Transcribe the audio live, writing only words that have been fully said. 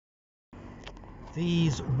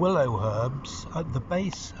These willow herbs at the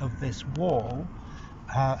base of this wall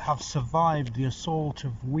have survived the assault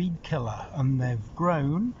of weed killer, and they've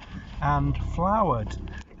grown and flowered.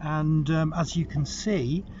 And as you can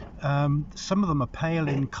see, some of them are pale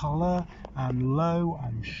in colour and low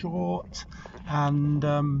and short, and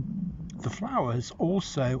the flowers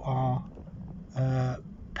also are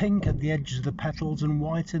pink at the edges of the petals and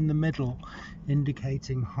white in the middle,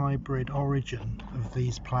 indicating hybrid origin of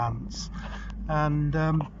these plants. And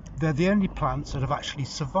they're the only plants that have actually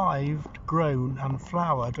survived, grown and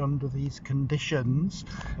flowered under these conditions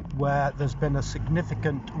where there's been a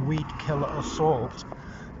significant weed killer assault.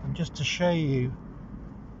 And just to show you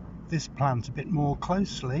this plant a bit more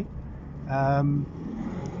closely,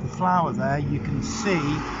 the flower there, you can see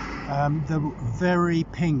the very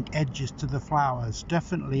pink edges to the flowers,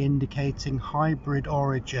 definitely indicating hybrid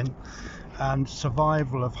origin and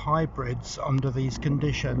survival of hybrids under these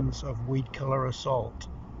conditions of weed killer assault.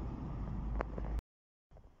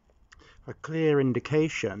 A clear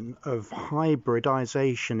indication of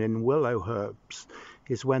hybridization in willow herbs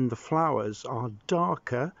is when the flowers are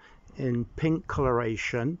darker in pink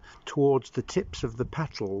coloration towards the tips of the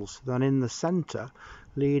petals than in the center,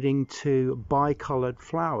 leading to bicolored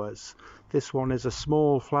flowers. This one is a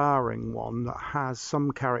small flowering one that has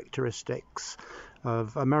some characteristics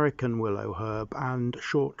of American willow herb and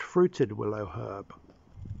short-fruited willow herb.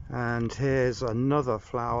 And here's another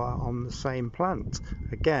flower on the same plant,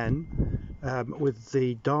 again with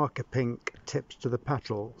the darker pink tips to the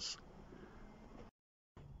petals.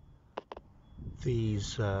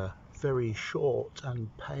 These very short and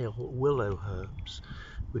pale willow herbs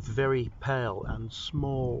with very pale and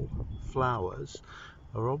small flowers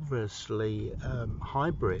are obviously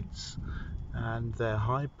hybrids, and they're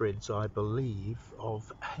hybrids, I believe,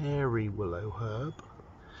 of hairy willow herb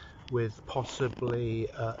with possibly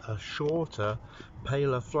a shorter,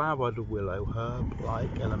 paler flowered willow herb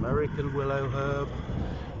like an American willow herb,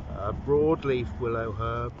 a broadleaf willow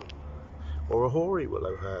herb, or a hoary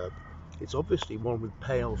willow herb. It's obviously one with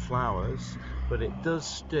pale flowers, but it does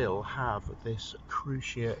still have this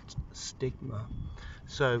cruciate stigma.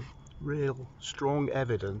 So real strong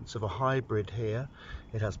evidence of a hybrid here.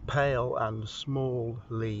 It has pale and small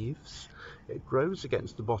leaves. It grows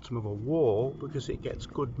against the bottom of a wall because it gets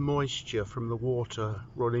good moisture from the water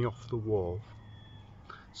running off the wall.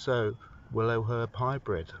 So, Willowherb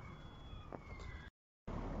hybrid.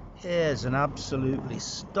 Here's an absolutely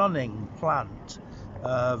stunning plant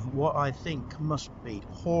of what I think must be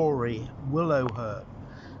hoary willowherb.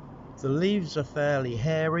 The leaves are fairly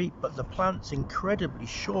hairy, but the plant's incredibly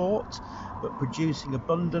short, but producing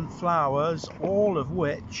abundant flowers, all of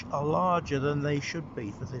which are larger than they should be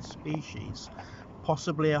for this species.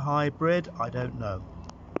 Possibly a hybrid, I don't know.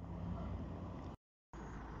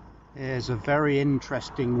 Here's a very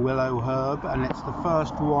interesting willow herb, and it's the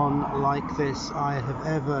first one like this I have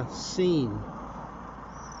ever seen.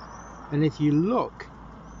 And if you look,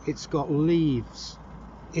 it's got leaves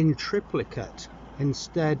in triplicate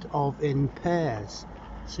instead of in pairs.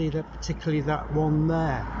 See that, particularly that one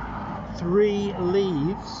there. 3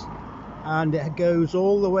 leaves, and it goes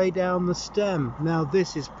all the way down the stem. Now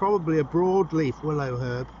this is probably a broadleaf willow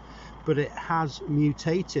herb, but it has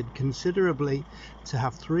mutated considerably to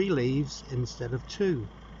have 3 leaves instead of 2.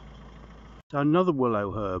 Another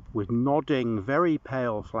willow herb with nodding, very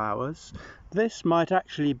pale flowers. This might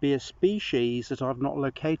actually be a species that I've not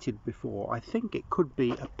located before. I think it could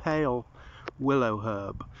be a pale willow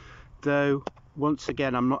herb, though once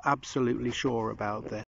again I'm not absolutely sure about this.